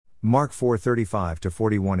Mark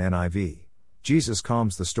 4:35-41 NIV. Jesus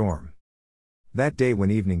calms the storm. That day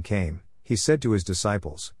when evening came, he said to his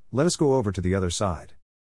disciples, "Let us go over to the other side."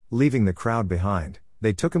 Leaving the crowd behind,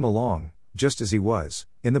 they took him along, just as he was,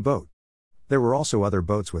 in the boat. There were also other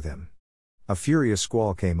boats with him. A furious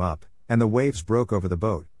squall came up, and the waves broke over the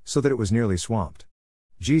boat, so that it was nearly swamped.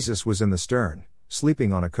 Jesus was in the stern,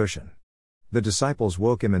 sleeping on a cushion. The disciples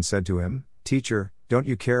woke him and said to him, "Teacher, don't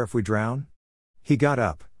you care if we drown?" He got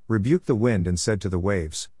up, rebuked the wind and said to the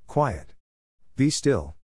waves, "Quiet. Be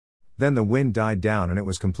still." Then the wind died down and it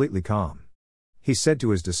was completely calm. He said to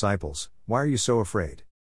his disciples, "Why are you so afraid?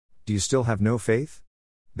 Do you still have no faith?"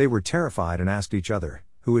 They were terrified and asked each other,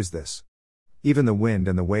 "Who is this? Even the wind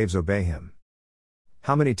and the waves obey him."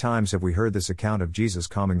 How many times have we heard this account of Jesus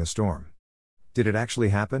calming the storm? Did it actually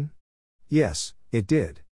happen? Yes, it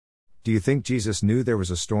did. Do you think Jesus knew there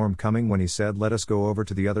was a storm coming when he said, "Let us go over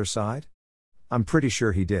to the other side"? I'm pretty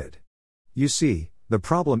sure he did. You see, the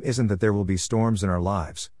problem isn't that there will be storms in our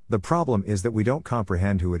lives, the problem is that we don't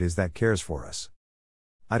comprehend who it is that cares for us.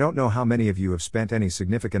 I don't know how many of you have spent any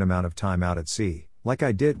significant amount of time out at sea, like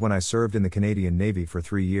I did when I served in the Canadian Navy for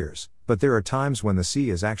 3 years, but there are times when the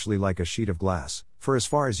sea is actually like a sheet of glass, for as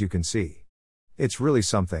far as you can see. It's really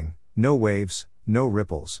something, no waves, no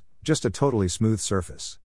ripples, just a totally smooth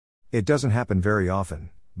surface. It doesn't happen very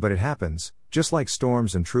often, but it happens, just like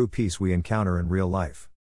storms and true peace we encounter in real life.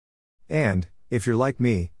 And, if you're like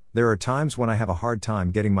me, there are times when I have a hard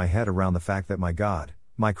time getting my head around the fact that my God,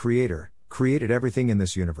 my Creator, created everything in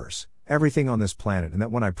this universe, everything on this planet, and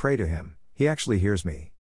that when I pray to Him, He actually hears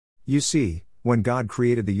me. You see, when God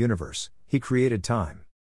created the universe, He created time.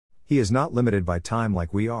 He is not limited by time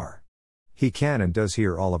like we are. He can and does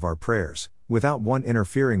hear all of our prayers, without one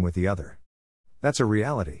interfering with the other. That's a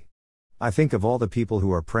reality. I think of all the people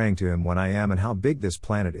who are praying to Him when I am and how big this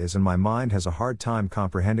planet is, and my mind has a hard time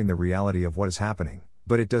comprehending the reality of what is happening,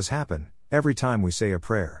 but it does happen, every time we say a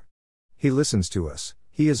prayer. He listens to us,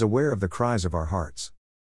 He is aware of the cries of our hearts.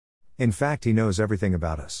 In fact, He knows everything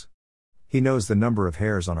about us. He knows the number of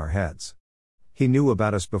hairs on our heads. He knew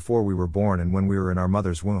about us before we were born and when we were in our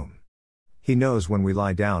mother's womb. He knows when we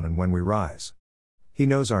lie down and when we rise. He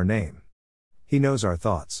knows our name. He knows our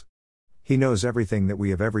thoughts. He knows everything that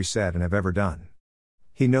we have ever said and have ever done.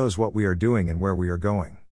 He knows what we are doing and where we are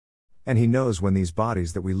going. And He knows when these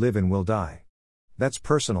bodies that we live in will die. That's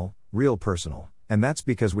personal, real personal, and that's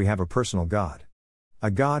because we have a personal God.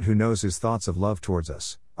 A God who knows His thoughts of love towards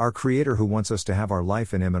us, our Creator who wants us to have our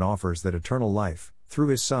life in Him and offers that eternal life, through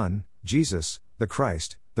His Son, Jesus, the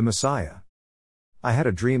Christ, the Messiah. I had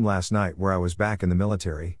a dream last night where I was back in the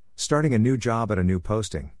military, starting a new job at a new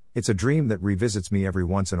posting. It's a dream that revisits me every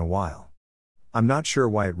once in a while. I'm not sure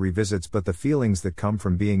why it revisits, but the feelings that come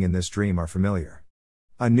from being in this dream are familiar.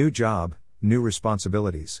 A new job, new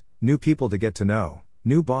responsibilities, new people to get to know,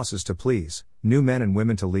 new bosses to please, new men and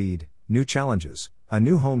women to lead, new challenges, a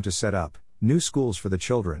new home to set up, new schools for the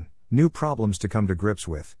children, new problems to come to grips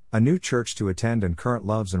with, a new church to attend, and current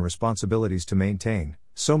loves and responsibilities to maintain,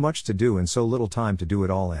 so much to do and so little time to do it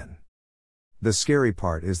all in. The scary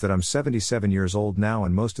part is that I'm 77 years old now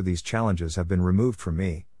and most of these challenges have been removed from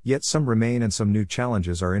me, yet some remain and some new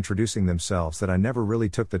challenges are introducing themselves that I never really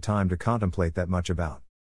took the time to contemplate that much about.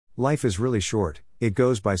 Life is really short, it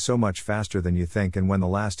goes by so much faster than you think, and when the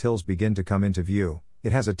last hills begin to come into view,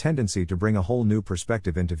 it has a tendency to bring a whole new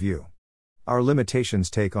perspective into view. Our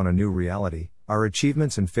limitations take on a new reality, our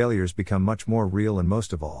achievements and failures become much more real, and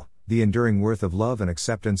most of all, the enduring worth of love and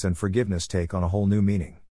acceptance and forgiveness take on a whole new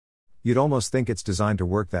meaning. You'd almost think it's designed to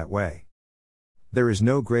work that way. There is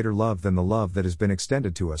no greater love than the love that has been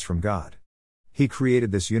extended to us from God. He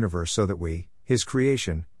created this universe so that we, His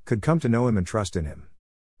creation, could come to know Him and trust in Him.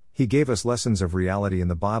 He gave us lessons of reality in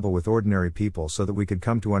the Bible with ordinary people so that we could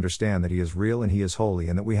come to understand that He is real and He is holy,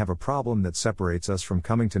 and that we have a problem that separates us from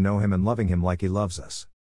coming to know Him and loving Him like He loves us.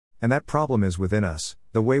 And that problem is within us,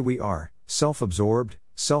 the way we are, self-absorbed,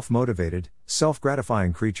 self-motivated,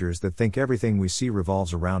 self-gratifying creatures that think everything we see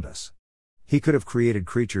revolves around us. He could have created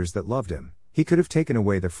creatures that loved Him, He could have taken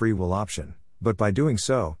away the free will option, but by doing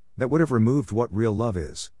so, that would have removed what real love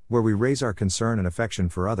is, where we raise our concern and affection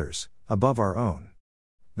for others, above our own.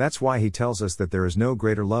 That's why He tells us that there is no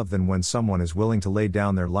greater love than when someone is willing to lay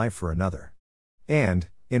down their life for another. And,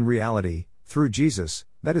 in reality, through Jesus,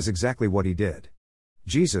 that is exactly what He did.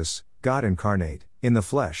 Jesus, God incarnate, in the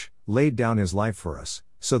flesh, laid down His life for us,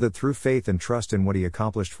 so that through faith and trust in what He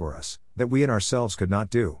accomplished for us, that we in ourselves could not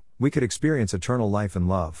do, we could experience eternal life and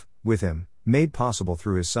love, with Him, made possible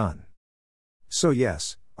through His Son. So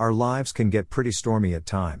yes, our lives can get pretty stormy at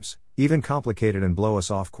times, even complicated and blow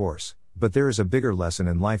us off course, but there is a bigger lesson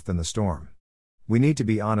in life than the storm. We need to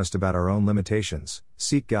be honest about our own limitations,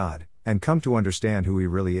 seek God, and come to understand who He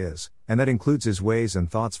really is, and that includes His ways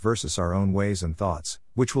and thoughts versus our own ways and thoughts,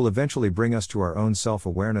 which will eventually bring us to our own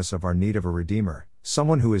self-awareness of our need of a Redeemer,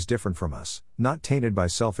 someone who is different from us, not tainted by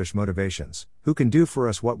selfish motivations, who can do for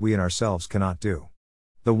us what we in ourselves cannot do.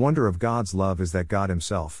 The wonder of God's love is that God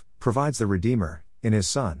Himself provides the Redeemer in His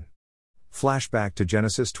Son. Flashback to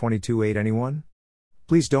Genesis 22:8. Anyone?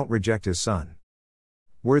 Please don't reject His Son.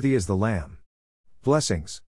 Worthy is the Lamb. Blessings.